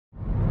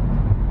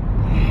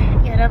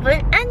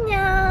여러분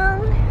안녕!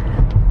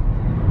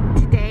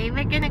 Today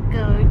we're gonna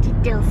go to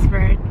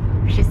Daylesford,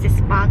 which is the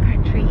spa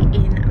country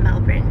in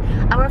Melbourne.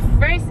 Our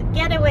first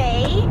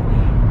getaway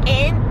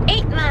in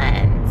 8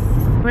 months.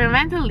 We were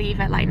meant to leave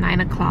at like 9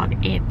 o'clock.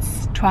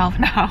 It's 12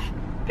 now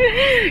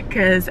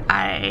because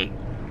I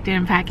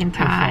didn't pack in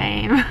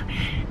time.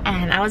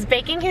 And I was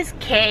baking his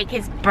cake,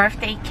 his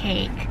birthday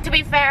cake. To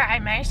be fair, I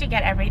managed to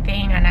get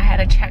everything and I had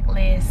a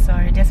checklist. So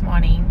this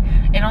morning,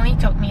 it only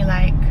took me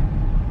like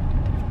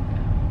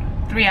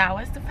 3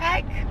 hours to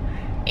pack,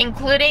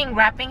 including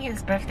wrapping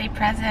his birthday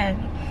present.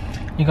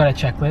 You got a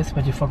checklist,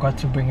 but you forgot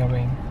to bring a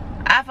ring.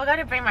 I forgot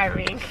to bring my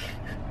ring.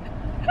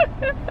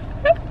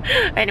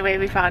 Anyway,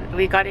 we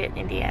got it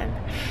in the end.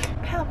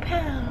 Pow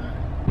pow.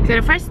 So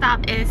the first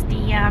stop is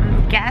the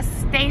gas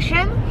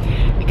station.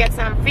 We get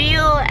some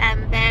fuel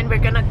and then we're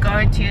gonna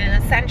go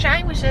to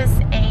Sunshine, which is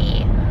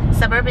a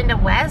suburb in the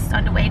west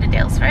on the way to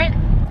Daylesford.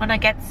 Wanna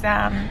get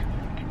some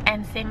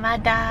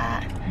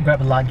ensaymada.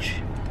 Grab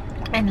lunch.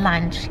 And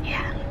lunch,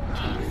 yeah.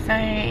 Okay, so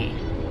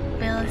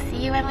we'll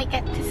see you when we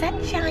get to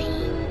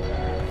Sunshine.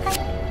 Bye.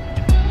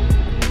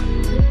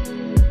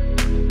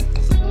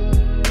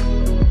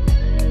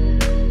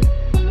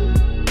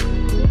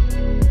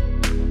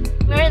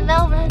 We're in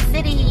Melbourne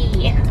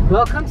City.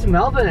 Welcome to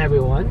Melbourne,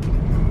 everyone.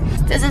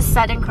 This is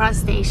Southern Cross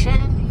Station.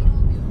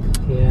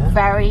 Yeah.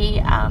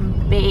 Very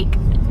big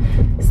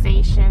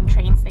station,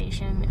 train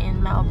station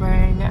in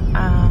Melbourne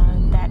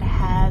that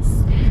has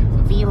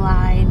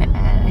V-Line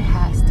and it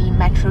has the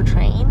metro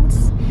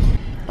trains.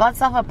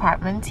 Lots of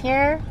apartments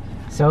here.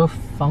 So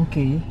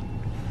funky.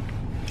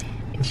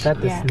 Is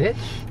that the snitch?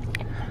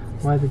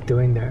 What are they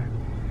doing there?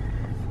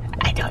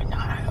 I don't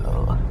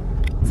know.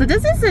 So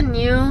this is a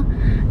new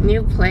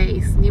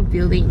place, new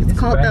building. It's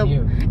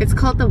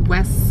called the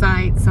West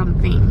Side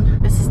something.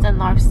 This is the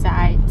North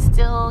Side.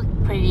 Still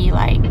pretty,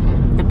 like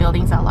the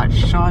buildings are a lot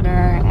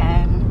shorter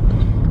and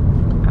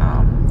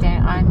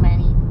there aren't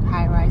many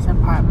high-rise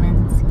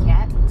apartments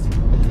yet,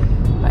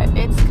 but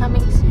it's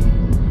coming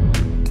soon.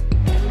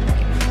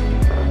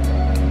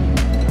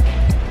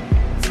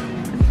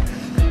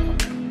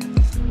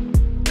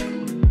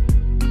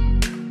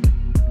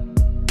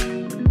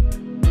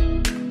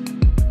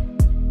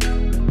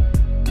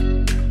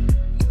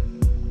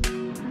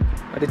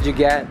 What did you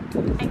get?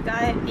 I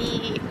got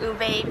the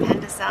ube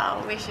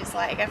pandesal, which is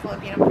like a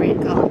Filipino bread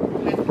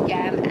with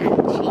yam and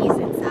cheese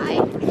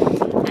inside,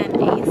 and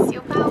a siu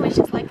bao, which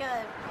is like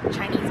a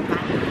Chinese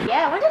bun.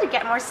 Yeah, I wanted to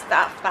get more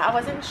stuff, but I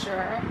wasn't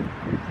sure,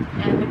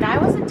 and the guy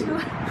wasn't too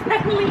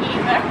friendly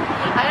either.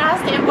 I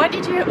asked him, what do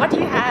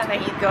you have?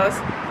 And he goes,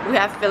 we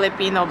have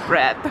Filipino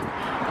bread.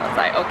 I was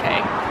like,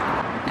 okay.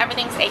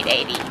 Everything's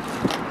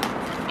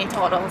 $8.80 in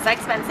total. Is that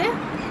expensive?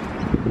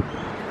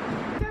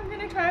 I'm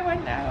gonna try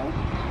one now.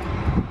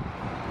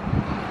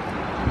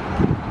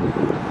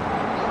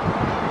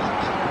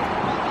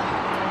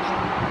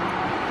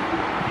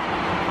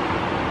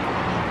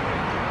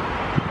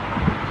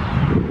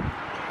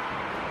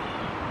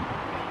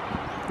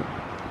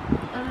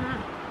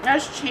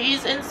 There's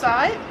cheese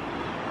inside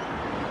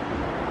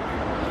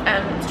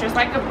and it's just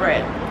like a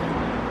bread.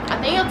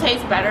 I think it'll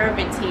taste better if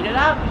it's heated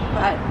up,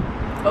 but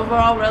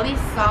overall really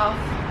soft,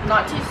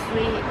 not too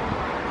sweet,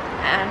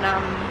 and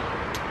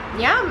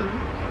yum.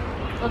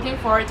 Looking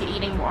forward to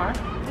eating more.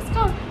 Let's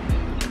go.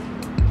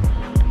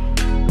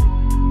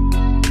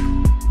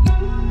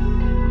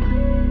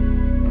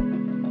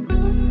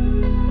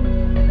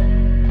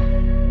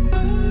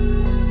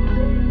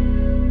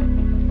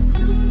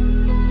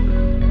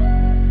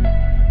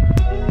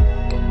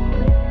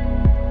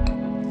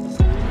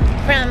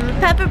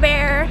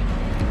 Bear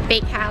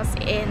Bakehouse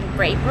in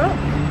Braybrook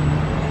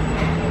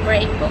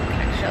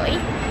actually.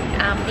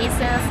 This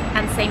is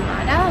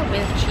ensaymada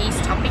with cheese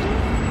topping.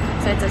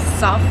 So it's a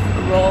soft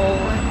roll,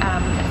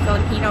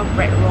 Filipino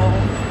bread roll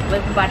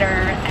with butter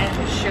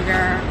and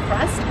sugar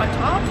crust on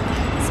top,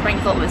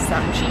 sprinkled with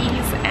some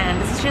cheese, and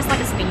this is just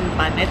like a steamed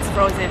bun. It's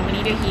frozen. We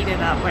need to heat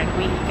it up when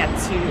we get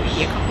to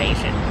the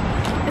accommodation.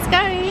 Let's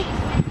go!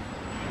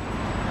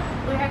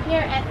 We are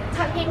here at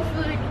Tucking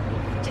Food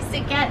just to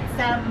get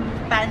some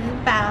bun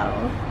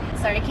bao.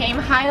 So it came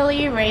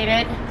highly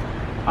rated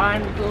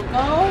on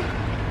Google,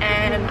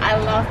 and I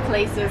love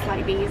places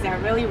like these that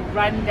are really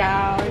run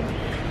down,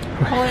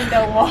 hole in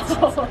the wall,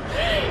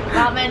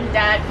 mom and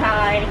dad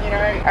kind, you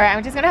know. Alright,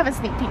 I'm just gonna have a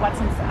sneak peek what's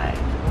inside.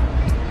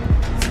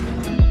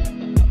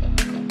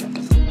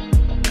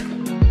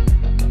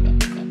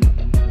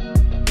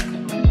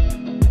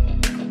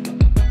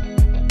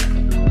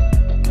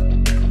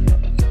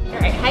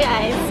 Alright, hi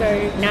guys,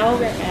 so now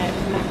we're at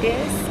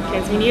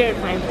because we needed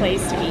to find a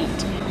place to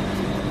eat.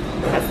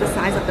 That's the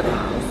size of the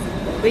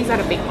paos. These are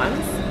the big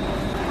ones.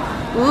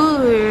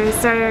 Ooh,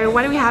 so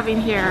what do we have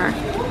in here?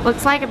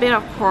 Looks like a bit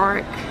of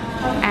pork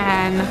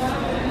and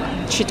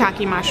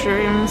shiitake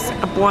mushrooms,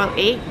 a boiled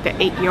egg, the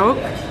egg yolk,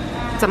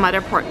 some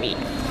other pork meat.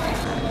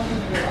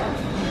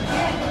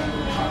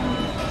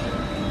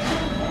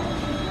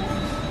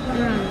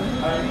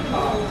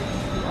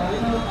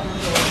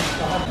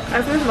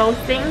 As with most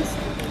things,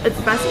 it's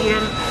best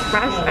eaten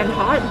fresh and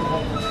hot.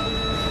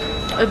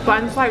 The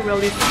bun's like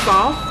really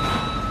soft.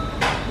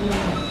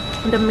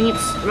 The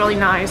meat's really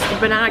nice. The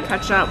banana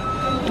ketchup,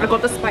 I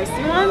got the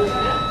spicy one,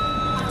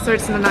 so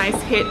it's a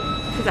nice hit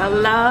because I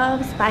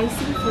love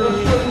spicy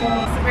food.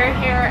 So we're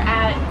here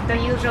at the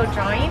usual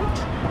joint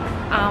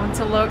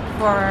to look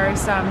for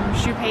some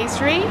shoe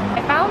pastry.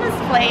 I found this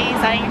place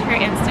I think through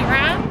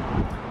Instagram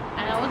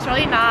and it looks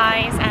really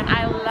nice, and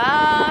I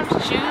love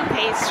shoe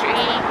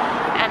pastry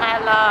and I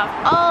love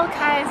all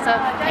kinds of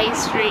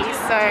pastries,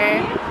 so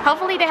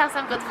hopefully they have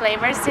some good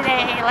flavors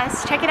today.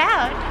 Let's check it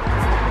out.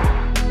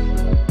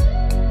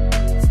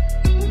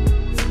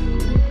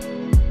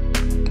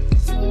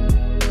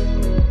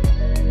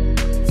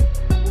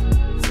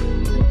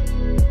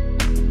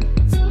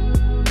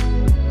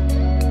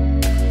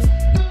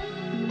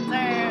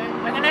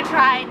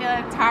 Try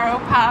the taro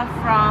puff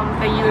from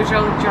the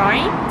usual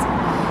joint.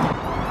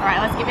 Alright,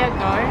 let's give it a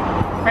go.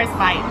 First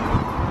bite.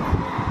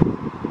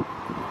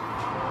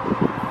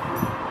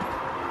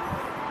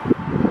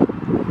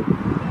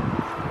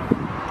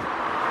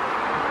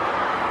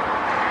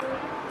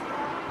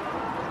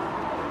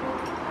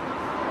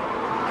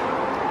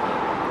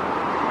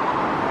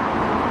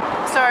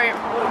 So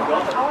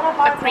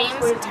the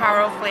cream's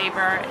taro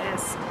flavor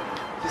is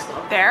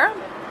there.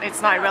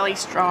 It's not really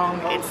strong,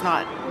 it's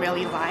not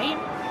really light.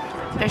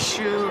 The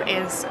shoe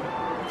is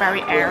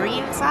very airy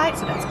inside,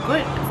 so that's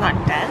good. It's not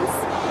dense.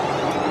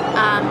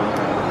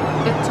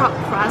 The top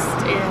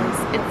crust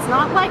it's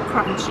not like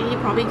crunchy,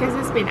 probably because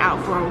it's been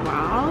out for a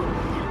while.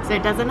 So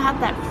it doesn't have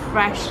that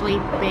freshly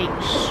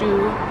baked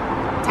shoe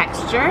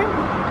texture.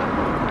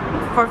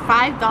 For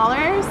 $5,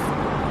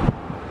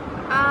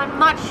 I'm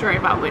not sure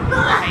if I would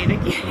buy it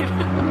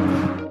again.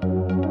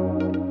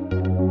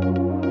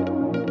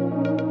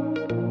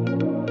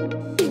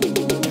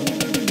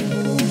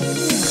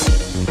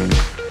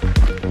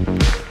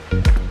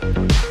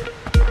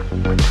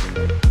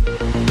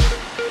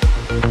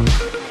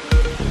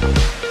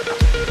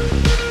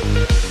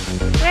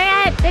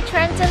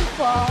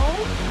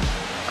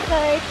 So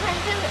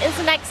Trenton is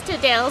next to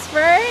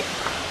Daylesford,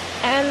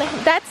 and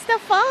that's the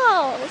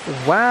falls.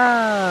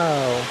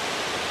 Wow!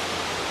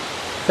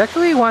 It's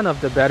actually one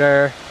of the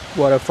better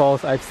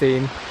waterfalls I've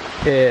seen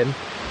in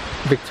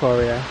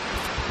Victoria.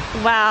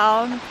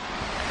 Wow,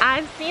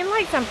 I've seen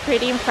like some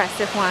pretty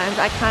impressive ones.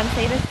 I can't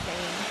say the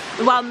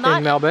same. Well, not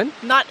in Melbourne?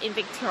 Not in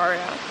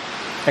Victoria.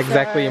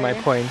 Exactly So... my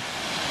point.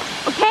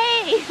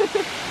 Okay!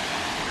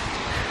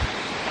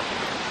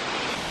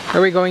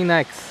 Where are we going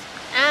next?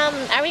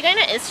 Are we going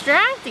to Istra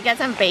to get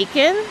some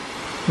bacon?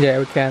 Yeah,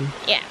 we can.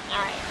 Yeah,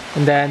 alright.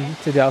 And then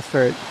to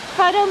Daylesford.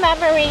 Photo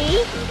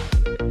memory.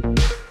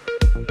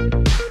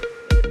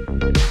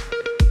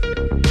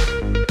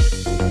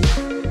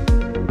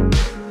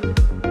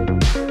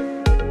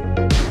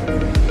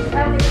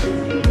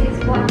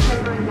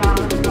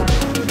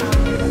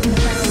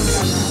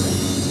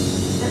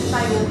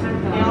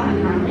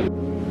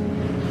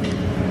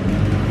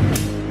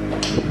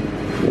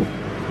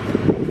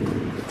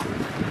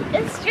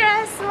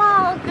 Istra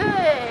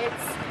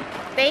Smallgoods.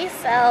 They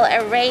sell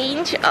a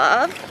range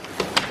of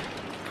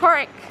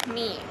pork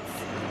meats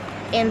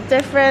in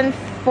different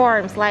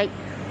forms. Like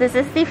this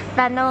is the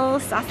fennel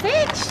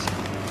sausage,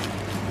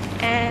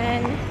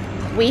 and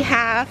we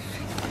have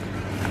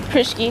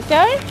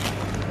prosciutto,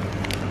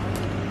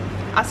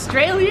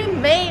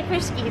 Australian made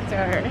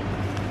prosciutto,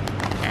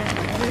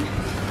 and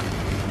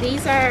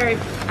these are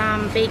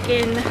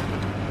bacon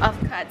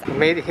offcuts. We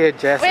made it here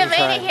just We in made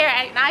time. it here,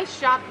 and I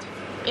shopped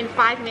in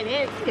 5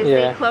 minutes because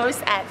Yeah. they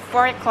close at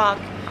 4 o'clock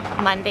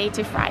Monday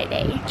to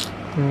Friday.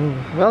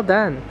 Well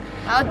done.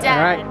 Well done.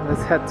 Alright,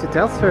 let's head to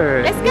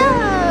Daylesford. Let's go!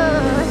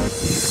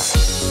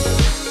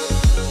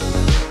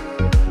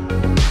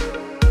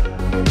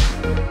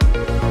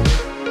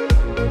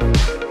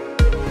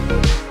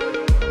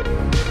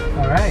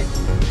 Alright,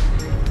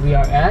 we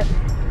are at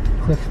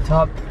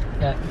Clifftop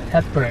at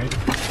Hepburn.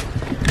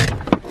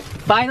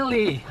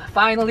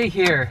 Finally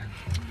here.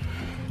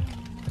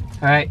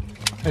 Alright,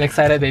 are you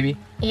excited, baby?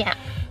 Yeah.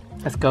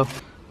 Let's go.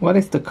 What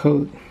is the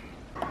code?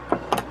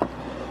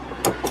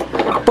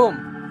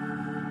 Boom!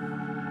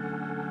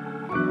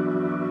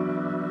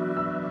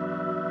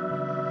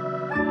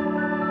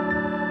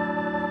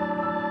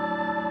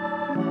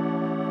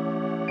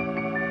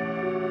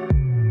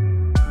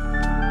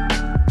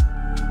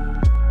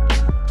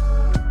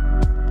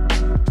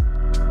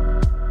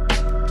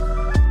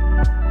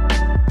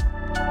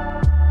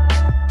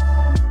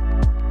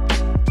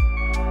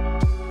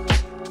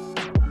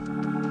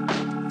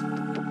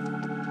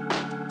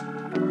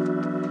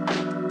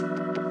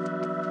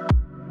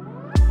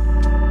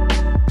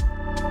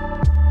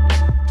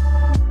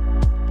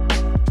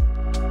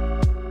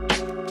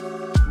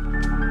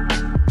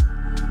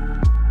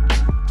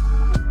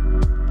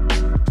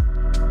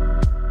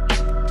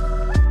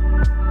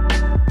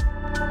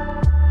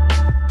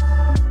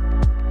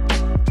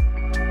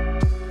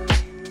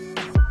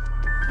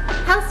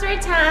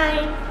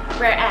 Time.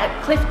 We're at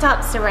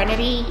Clifftop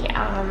Serenity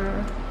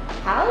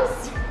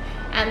House,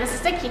 and this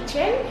is the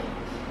kitchen.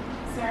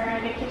 So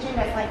the kitchen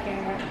has like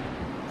a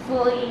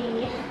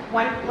fully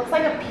white, looks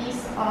like a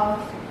piece of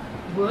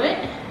wood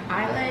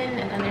island,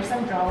 and then there's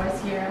some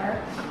drawers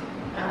here.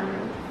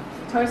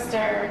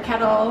 Toaster,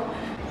 kettle,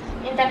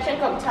 induction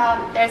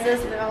cooktop. There's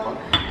this little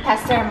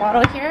tester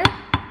model here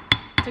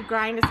to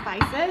grind the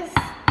spices.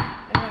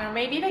 I don't know,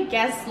 maybe the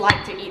guests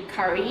like to eat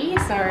curry,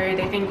 so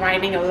they've been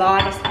grinding a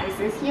lot of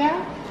spices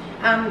here.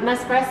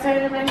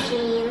 Nespresso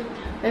machine.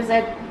 There's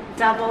a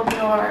double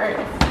door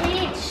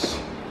fridge.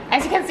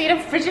 As you can see, the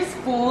fridge is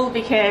full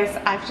because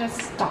I've just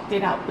stocked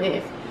it up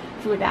with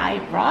food that I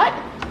brought.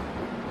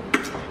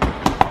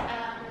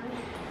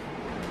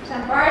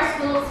 Some bar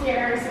stools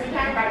here, so we can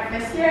have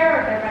breakfast here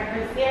or get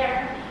breakfast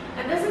there.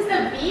 And this is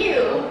the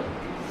view.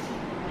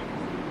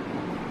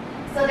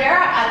 So there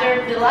are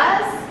other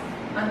villas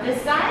on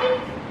this side,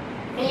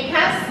 and you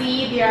can't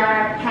see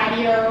their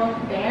patio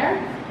there.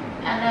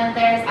 And then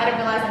there's other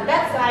villas on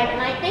that side,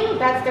 and I think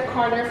that's the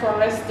corner for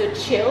us to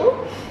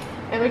chill.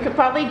 And we could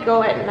probably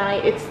go at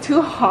night. It's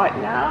too hot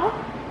now.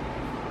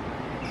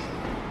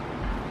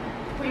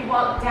 We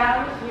walk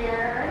down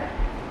here.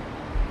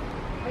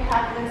 We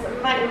have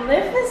this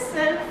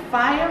magnificent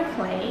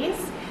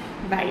fireplace,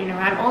 but you know,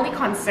 I'm only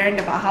concerned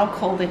about how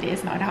cold it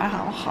is, not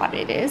how hot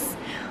it is.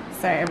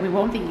 So we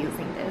won't be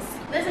using this.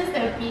 This is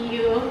the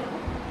view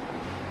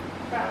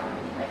from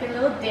like a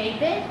little day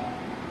bed.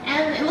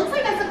 And it looks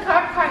like there's a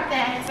car parked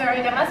there.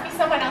 Sorry, there must be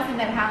someone else in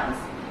that house.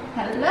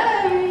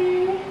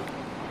 Hello!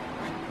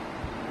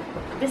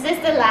 This is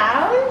the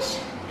lounge.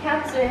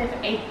 Comes with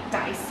a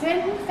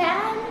Dyson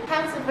fan.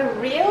 Comes with a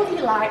really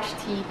large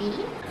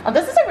TV. Oh,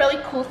 this is a really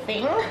cool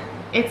thing.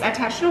 It's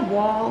attached to a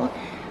wall.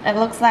 It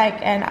looks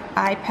like an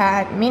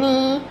iPad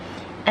mini.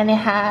 And it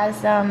has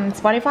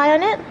Spotify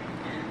on it.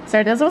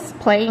 So this was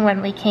playing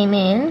when we came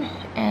in.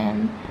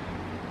 And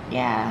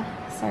yeah,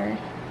 so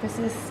this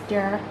is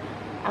your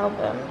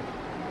album.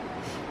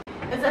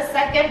 There's a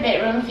second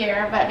bedroom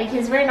here, but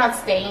because we're not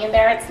staying in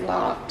there, it's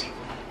locked.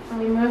 And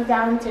we move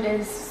down to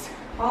this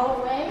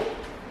hallway.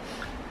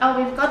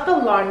 Oh, we've got the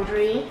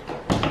laundry.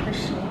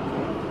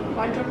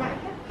 Laundromat.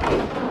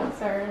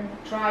 So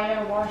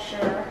dryer,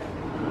 washer,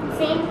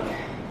 sink,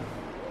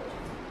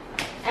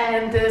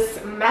 and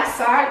this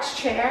massage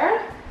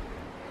chair.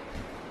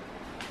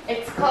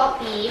 It's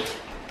called the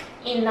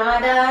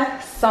Inada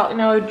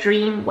Sogno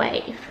Dream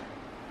Wave.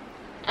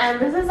 And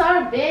this is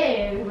our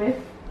bed with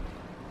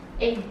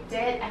a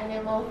dead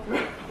animal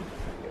throw.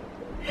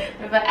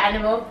 With an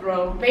animal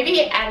throw.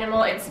 Maybe an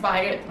animal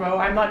inspired throw.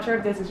 I'm not sure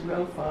if this is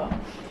real fur.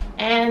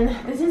 And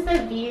this is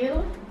the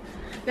view.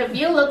 The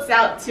view looks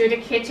out to the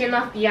kitchen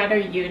of the other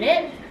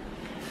unit.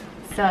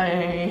 So,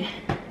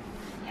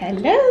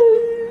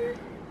 hello.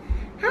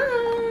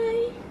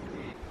 Hi.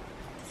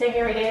 So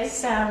here it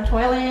is,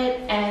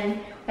 toilet, and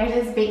there's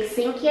this big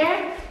sink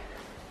here.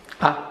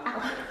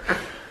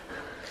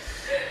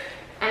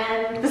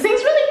 And the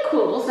sink's really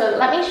cool, so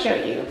let me show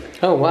you.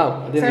 Oh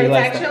wow, I didn't so it's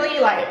realize actually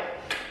that. Like,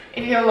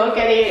 if you look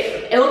at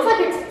it, it looks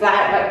like it's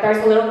flat, but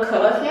there's a little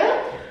curve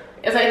here.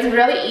 So it's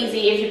really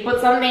easy. If you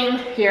put something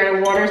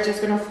here, water is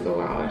just gonna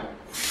flow out.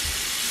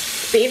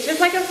 See, it's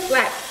just like a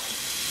flat.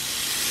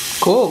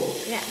 Cool.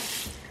 Yeah.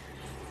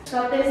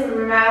 Got this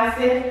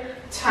massive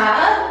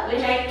tub,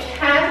 which I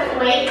can't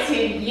wait to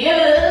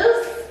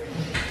use.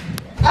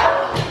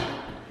 Oh.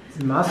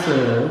 It's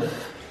massive.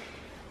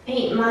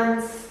 8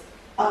 months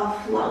of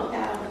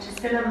lockdown, which is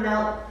gonna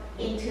melt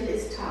into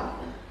this tub.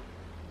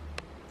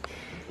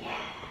 Yeah.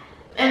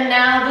 And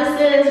now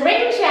this is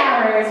rain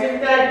showers.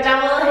 We've got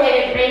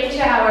double-headed rain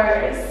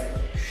showers.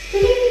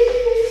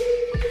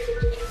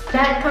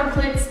 That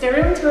concludes the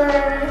room tour.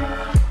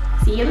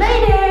 See you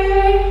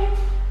later.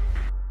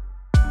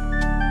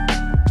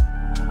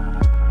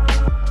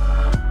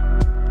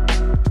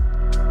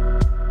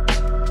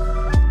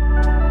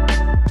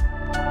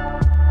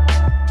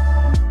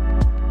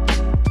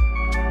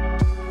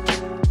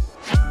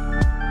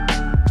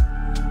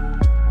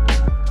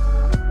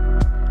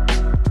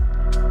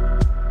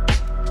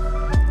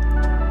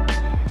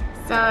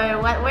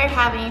 So what we're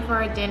having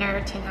for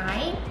dinner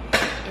tonight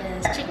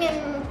is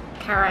chicken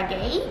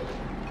karaage,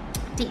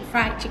 deep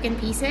fried chicken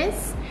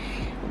pieces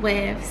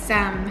with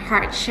some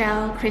hard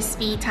shell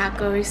crispy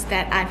tacos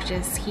that I've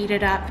just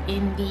heated up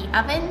in the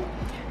oven,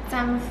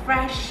 some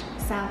fresh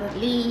salad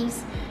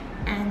leaves,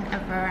 and a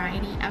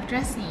variety of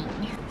dressing.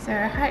 So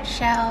hard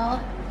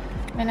shell,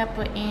 I'm gonna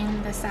put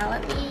in the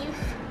salad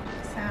leaf,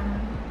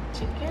 some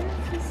chicken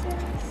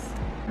pieces,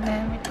 and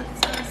then we put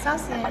some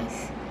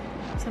sauces.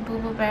 So Boo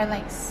Boo Bear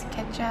likes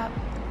ketchup.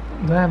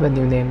 Do I have a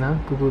new name now?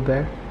 Boo Boo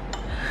Bear?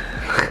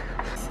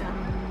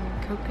 Some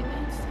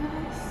coconut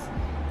sauce.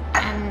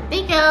 And there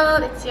you go,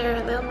 that's your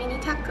little mini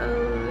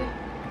taco.